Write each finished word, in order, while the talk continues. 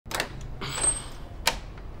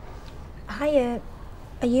Hiya.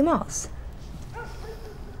 Are you Moz?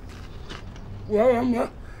 Yeah, I am, yeah.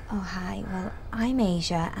 Oh, hi. Well, I'm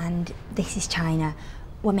Asia and this is China.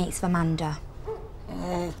 We're mates of Amanda.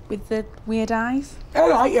 With the weird eyes? All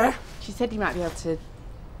right, yeah. She said you might be able to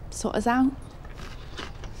sort us out.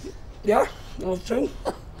 Yeah, I'll see.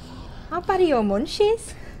 How bad are your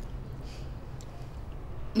munchies?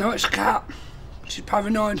 No, it's a cat. She's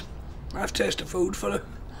paranoid. I've tasted food for her.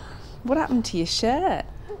 What happened to your shirt?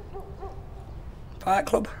 Fight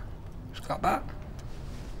Club. Just got back.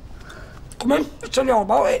 Come in, I'll tell you all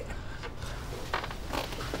about it.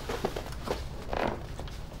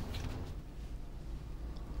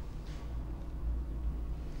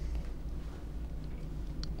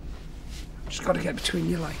 Just got to get between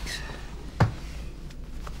your legs.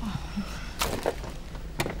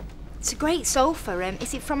 It's a great sofa.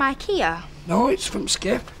 Is it from IKEA? No, it's from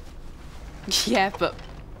Skip. Yeah, but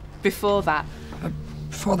before that.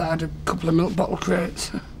 Before that, I had a couple of milk bottle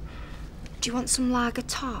crates. Do you want some lager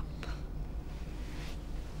top?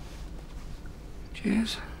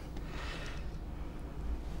 Cheers.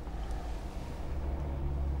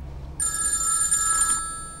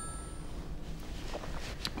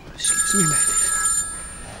 Excuse me, ladies.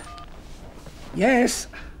 Yes?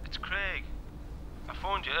 It's Craig. I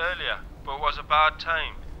phoned you earlier, but it was a bad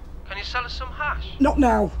time. Can you sell us some hash? Not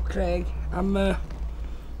now, Craig. I'm,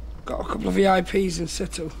 got a couple of VIPs in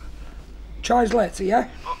situ. Tries later, yeah?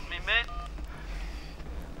 But me mate...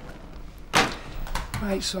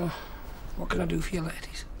 Right, so, what can I do for you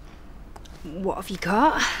ladies? What have you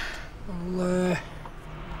got? Well,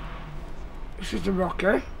 this is the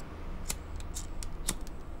rocker.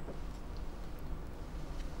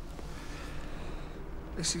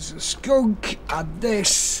 This is a skunk, and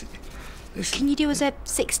this... Can you do us a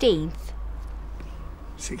 16th?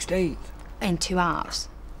 16th. In 2 hours?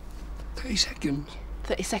 30 seconds.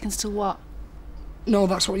 30 seconds till what? No,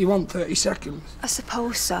 that's what you want, 30 seconds. I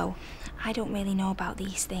suppose so. I don't really know about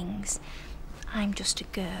these things. I'm just a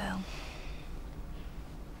girl.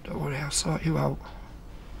 Don't worry, I'll sort you out.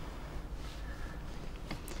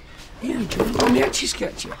 Yeah, do you want the etchy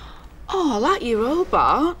sketcher? Oh, I like your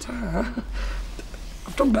robot.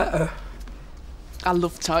 I've done better. I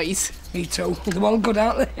love toys. Me too. They're all good,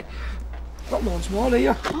 aren't they? Got loads more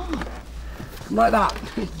here. Oh. Like that.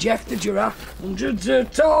 Jeff the giraffe. Hundreds of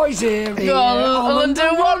toys here. All under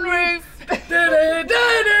one roof. Oh,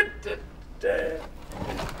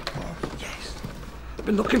 yes. I've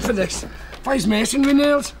been looking for this. Fire's masonry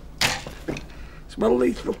nails. It's well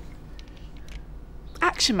lethal.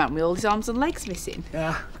 Action man with all his arms and legs missing.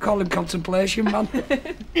 Yeah, I call him Contemplation Man.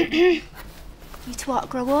 You two ought to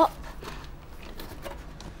grow up.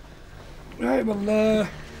 Right, well,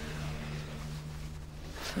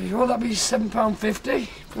 well, that'd be £7.50,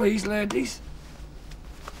 please, ladies.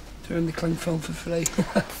 Doing the cling film for free.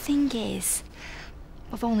 The thing is,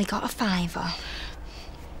 I've only got a £5.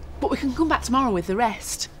 But we can come back tomorrow with the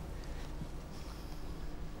rest.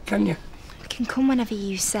 Can you? I can come whenever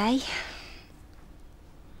you say.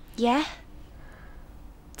 Yeah?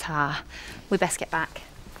 Ta. We best get back.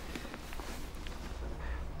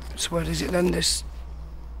 So where is it then, this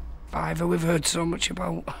fiver we've heard so much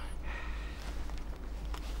about?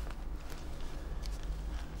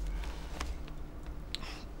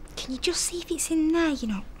 Can you just see if it's in there? You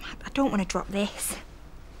know, I don't want to drop this.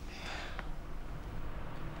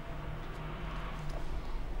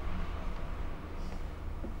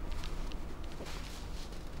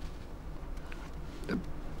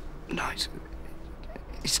 No,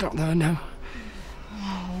 it's not there now.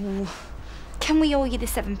 Oh. Can we owe you the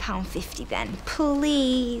 £7.50 then?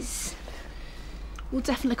 Please? We'll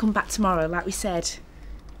definitely come back tomorrow, like we said.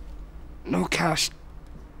 No cash.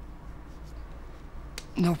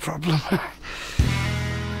 No problem.